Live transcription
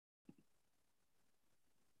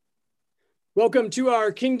Welcome to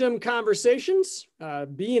our Kingdom Conversations,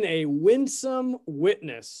 being a winsome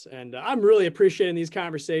witness. And I'm really appreciating these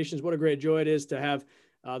conversations. What a great joy it is to have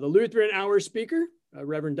the Lutheran Hour speaker,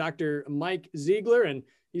 Reverend Dr. Mike Ziegler. And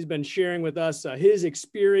he's been sharing with us his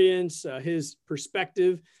experience, his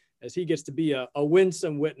perspective as he gets to be a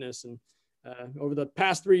winsome witness. And over the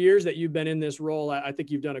past 3 years that you've been in this role, I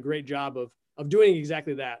think you've done a great job of doing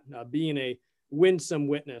exactly that, being a winsome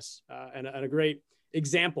witness and a great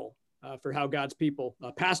example for how God's people,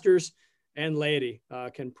 pastors and laity,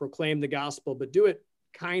 can proclaim the gospel, but do it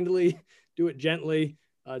kindly, do it gently,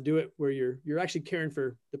 do it where you're actually caring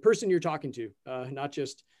for the person you're talking to, not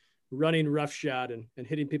just running roughshod and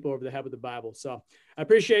hitting people over the head with the Bible. So I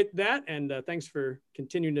appreciate that, and thanks for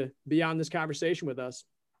continuing to be on this conversation with us.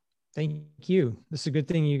 Thank you. This is a good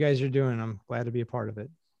thing you guys are doing. I'm glad to be a part of it.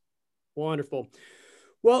 Wonderful.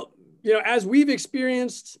 Well, as we've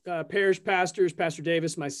experienced, parish pastors, Pastor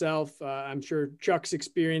Davis, myself, I'm sure Chuck's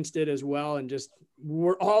experienced it as well. And just,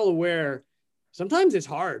 we're all aware, sometimes it's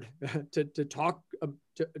hard to talk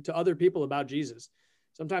to other people about Jesus.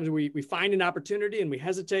 Sometimes we find an opportunity and we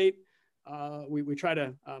hesitate. We try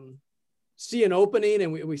to see an opening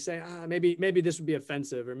and we say, maybe this would be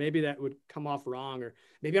offensive, or maybe that would come off wrong, or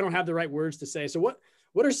maybe I don't have the right words to say. So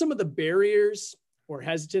what are some of the barriers or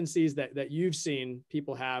hesitancies that you've seen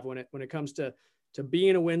people have when it comes to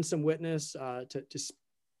being a winsome witness, to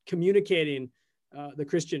communicating the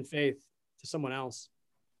Christian faith to someone else?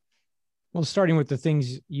 Well, starting with the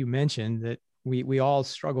things you mentioned, that we all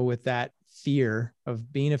struggle with that fear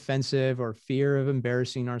of being offensive or fear of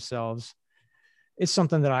embarrassing ourselves. It's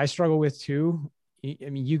something that I struggle with too. I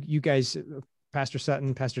mean, you guys, Pastor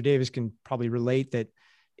Sutton, Pastor Davis, can probably relate that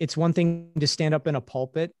it's one thing to stand up in a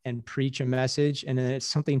pulpit and preach a message, and then it's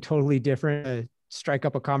something totally different to strike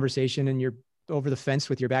up a conversation and you're over the fence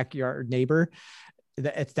with your backyard neighbor.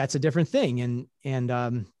 That's a different thing.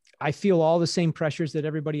 And I feel all the same pressures that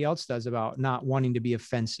everybody else does about not wanting to be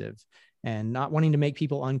offensive and not wanting to make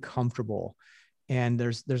people uncomfortable. And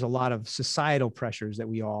there's a lot of societal pressures that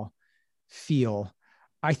we all feel.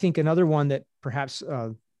 I think another one that perhaps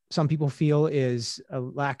some people feel is a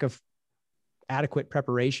lack of adequate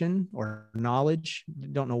preparation or knowledge,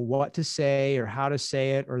 don't know what to say or how to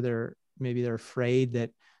say it, or they're afraid that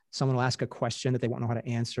someone will ask a question that they won't know how to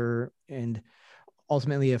answer, and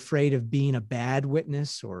ultimately afraid of being a bad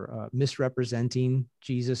witness or misrepresenting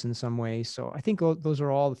Jesus in some way. So I think those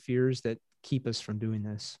are all the fears that keep us from doing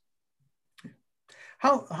this.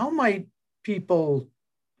 How might people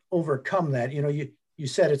overcome that? You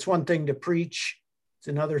said it's one thing to preach, it's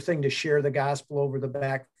another thing to share the gospel over the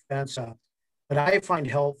back fence. What I find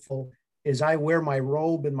helpful is I wear my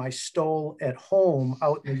robe and my stole at home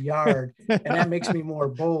out in the yard, and that makes me more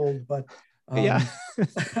bold. But yeah,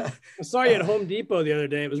 I saw you at Home Depot the other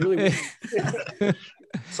day. It was really weird.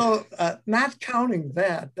 So not counting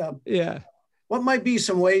that, what might be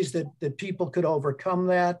some ways that people could overcome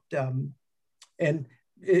that? And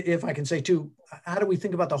if I can say too, how do we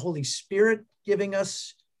think about the Holy Spirit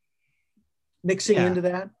mixing into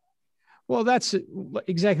that? Well, that's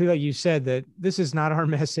exactly like you said, that this is not our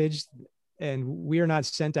message and we are not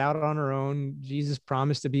sent out on our own. Jesus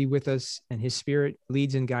promised to be with us and his Spirit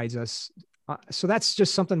leads and guides us. So that's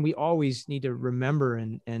just something we always need to remember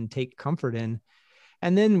and take comfort in.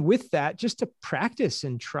 And then with that, just to practice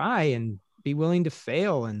and try and be willing to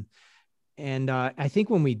fail. And I think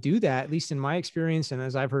when we do that, at least in my experience, and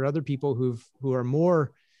as I've heard other people who are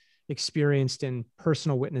more experienced in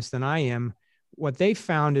personal witness than I am, what they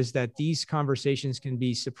found is that these conversations can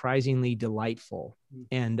be surprisingly delightful.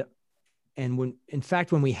 And when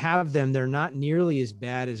we have them, they're not nearly as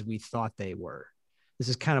bad as we thought they were. This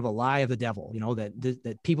is kind of a lie of the devil,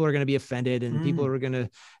 that people are going to be offended and people are going to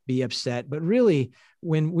be upset. But really,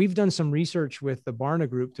 when we've done some research with the Barna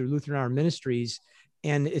Group through Lutheran Hour Ministries,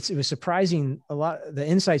 and it was surprising, a lot the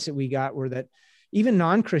insights that we got were that even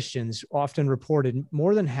non-Christians often reported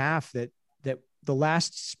more than half that the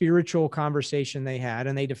last spiritual conversation they had,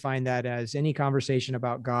 and they define that as any conversation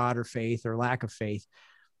about God or faith or lack of faith,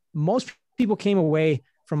 most people came away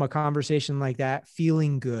from a conversation like that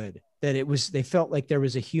feeling good, that they felt like there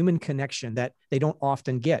was a human connection that they don't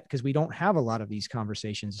often get because we don't have a lot of these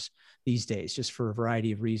conversations these days, just for a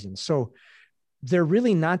variety of reasons. So they're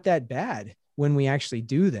really not that bad when we actually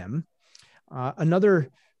do them. Another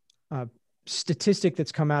statistic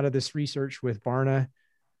that's come out of this research with Barna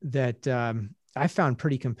that I found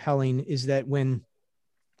pretty compelling is that when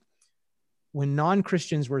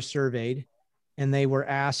non-Christians were surveyed and they were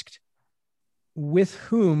asked, with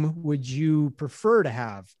whom would you prefer to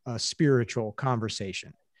have a spiritual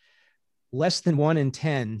conversation? Less than 1 in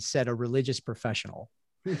 10 said a religious professional.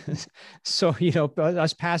 So,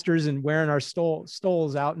 us pastors and wearing our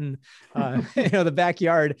stoles out in, the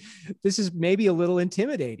backyard, this is maybe a little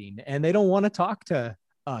intimidating, and they don't want to talk to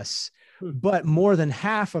us. But more than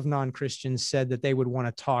half of non-Christians said that they would want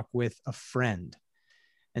to talk with a friend.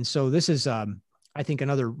 And so this is, I think,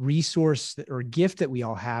 another resource or gift that we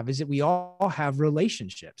all have, is that we all have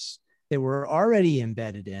relationships that we're already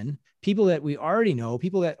embedded in, people that we already know,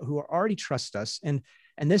 people who already trust us. And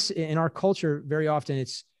this, in our culture, very often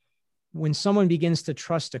it's when someone begins to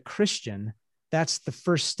trust a Christian, that's the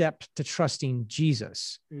first step to trusting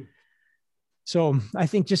Jesus. So I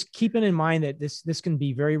think just keeping in mind that this can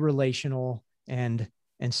be very relational, and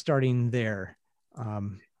starting there.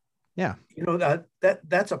 Yeah.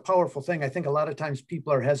 That's a powerful thing. I think a lot of times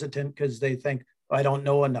people are hesitant because they think, I don't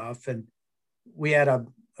know enough. And we had a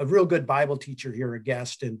real good Bible teacher here, a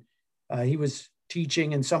guest, and he was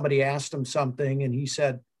teaching, and somebody asked him something, and he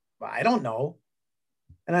said, I don't know.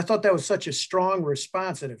 And I thought that was such a strong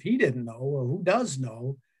response, that if he didn't know, well, who does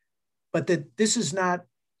know? But that this is not,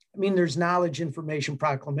 there's knowledge, information,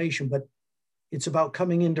 proclamation, but it's about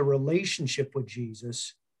coming into relationship with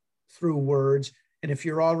Jesus through words. And if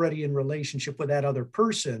you're already in relationship with that other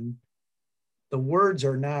person, the words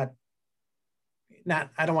are not,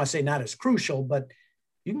 I don't want to say not as crucial, but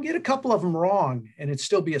you can get a couple of them wrong and it'd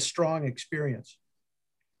still be a strong experience.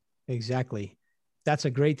 Exactly. That's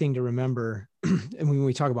a great thing to remember. And when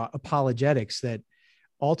we talk about apologetics, that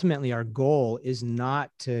ultimately our goal is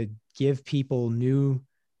not to give people new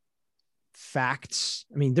facts.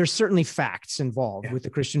 There's certainly facts involved with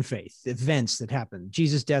the Christian faith, events that happen,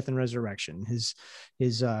 Jesus' death and resurrection, his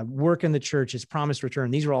work in the church, his promised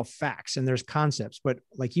return. These are all facts, and there's concepts. But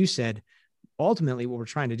like you said, ultimately what we're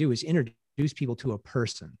trying to do is introduce people to a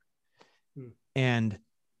person.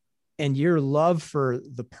 And your love for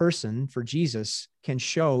the person, for Jesus, can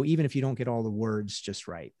show even if you don't get all the words just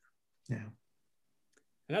right. Yeah.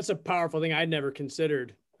 And that's a powerful thing I'd never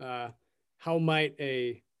considered. How might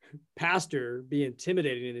a pastor be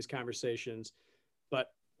intimidating in these conversations,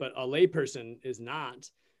 but a layperson is not.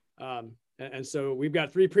 And so we've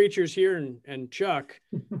got three preachers here and Chuck.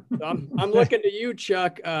 So I'm looking to you,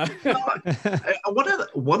 Chuck. One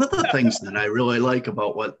of the things that I really like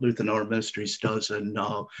about what Lutheran Hour Ministries does, and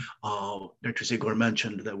Dr. Ziegler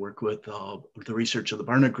mentioned that work with the research of the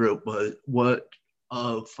Barna Group, but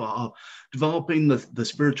of developing the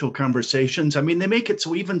spiritual conversations. They make it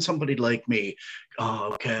so even somebody like me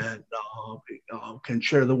can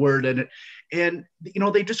share the word, and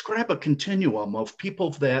they describe a continuum of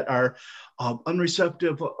people that are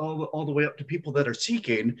unreceptive all the way up to people that are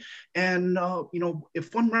seeking. And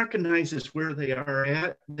if one recognizes where they are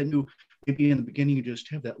at, then you maybe in the beginning you just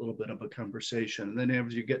have that little bit of a conversation, and then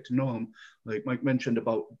as you get to know them, like Mike mentioned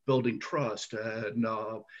about building trust, and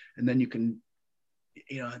then you can.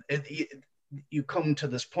 You come to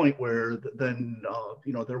this point where then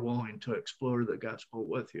they're willing to explore the gospel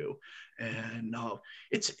with you, and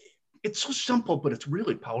it's so simple, but it's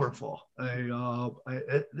really powerful.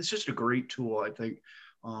 It's just a great tool, I think,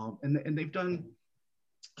 and they've done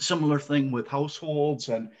a similar thing with households,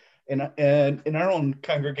 and in our own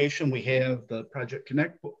congregation we have the Project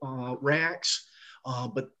Connect racks,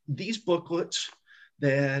 but these booklets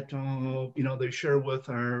that they share with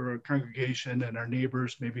our congregation and our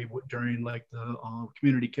neighbors, maybe during like the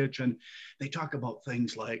community kitchen. They talk about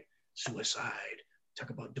things like suicide, talk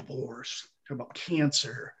about divorce, talk about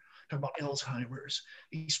cancer, talk about Alzheimer's,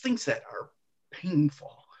 these things that are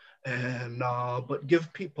painful, and but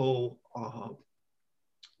give people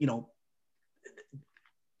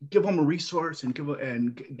give them a resource and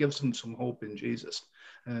give them some hope in Jesus.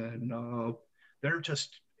 And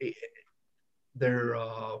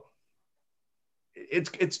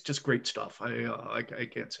it's just great stuff. I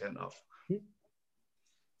can't say enough.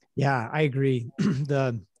 Yeah, I agree.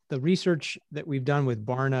 The research that we've done with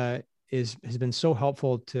Barna has been so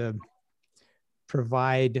helpful to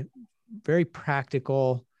provide very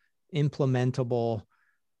practical, implementable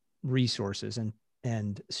resources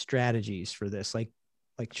and strategies for this. Like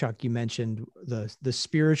Chuck, you mentioned, the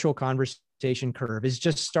spiritual conversation curve is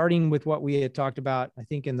just starting with what we had talked about, I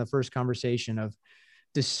think, in the first conversation, of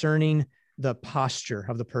discerning the posture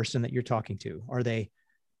of the person that you're talking to. Are they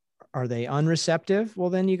unreceptive? Well,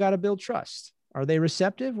 then you got to build trust. Are they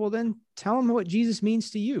receptive? Well, then tell them what Jesus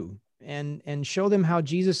means to you, and show them how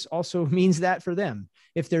Jesus also means that for them.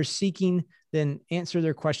 If they're seeking, then answer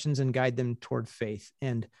their questions and guide them toward faith.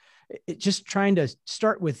 And just trying to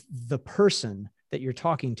start with the person that you're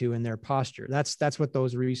talking to and their posture. That's what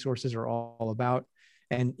those resources are all about.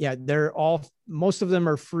 And yeah, most of them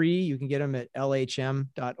are free. You can get them at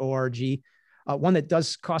lhm.org. One that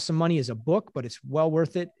does cost some money is a book, but it's well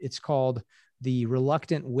worth it. It's called The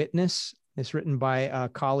Reluctant Witness. It's written by a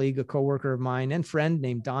colleague, a coworker of mine and friend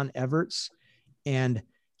named Don Everts. And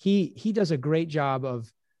he does a great job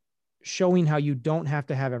of showing how you don't have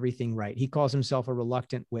to have everything right. He calls himself a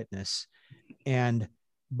reluctant witness.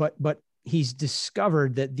 But he's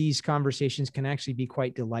discovered that these conversations can actually be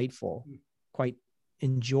quite delightful, quite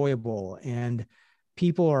enjoyable. And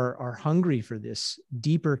people are hungry for this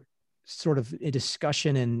deeper sort of a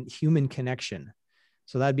discussion and human connection.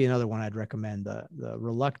 So that'd be another one I'd recommend. The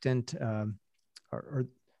reluctant,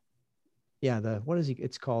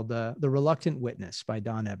 it's called the Reluctant Witness by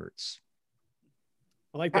Don Everts.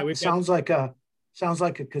 I like that. Sounds like a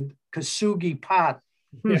Kasugi pot.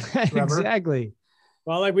 Yeah, exactly.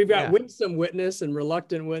 Well, like we've got winsome witness and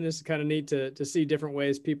reluctant witness. Kind of neat to see different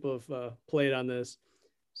ways people have played on this.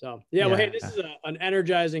 So well, hey, this is an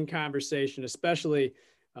energizing conversation, especially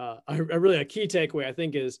really a key takeaway I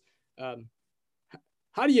think is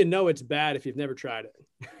how do you know it's bad if you've never tried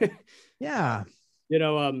it? Yeah.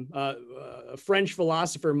 A French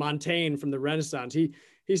philosopher, Montaigne from the Renaissance, he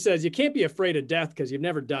says you can't be afraid of death because you've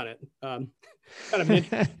never done it. Kind of an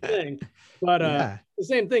interesting thing, but the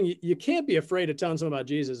same thing, you can't be afraid of telling someone about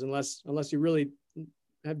Jesus unless you really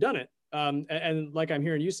have done it. And like I'm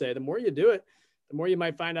hearing you say, the more you do it, the more you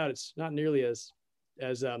might find out it's not nearly as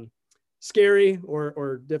scary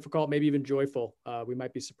or difficult, maybe even joyful. We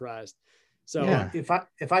might be surprised. So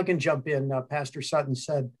if I can jump in, Pastor Sutton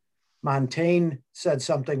said Montaigne said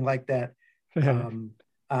something like that.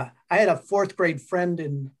 I had a fourth grade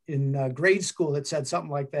friend in grade school that said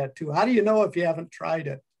something like that too. How do you know if you haven't tried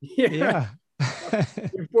it? Yeah.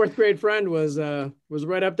 Your fourth grade friend was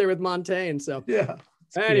right up there with Montaigne. So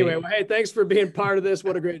anyway, well, hey, thanks for being part of this.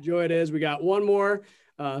 What a great joy it is. We got one more.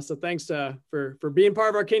 So thanks for being part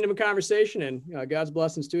of our Kingdom of Conversation, and God's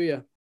blessings to you.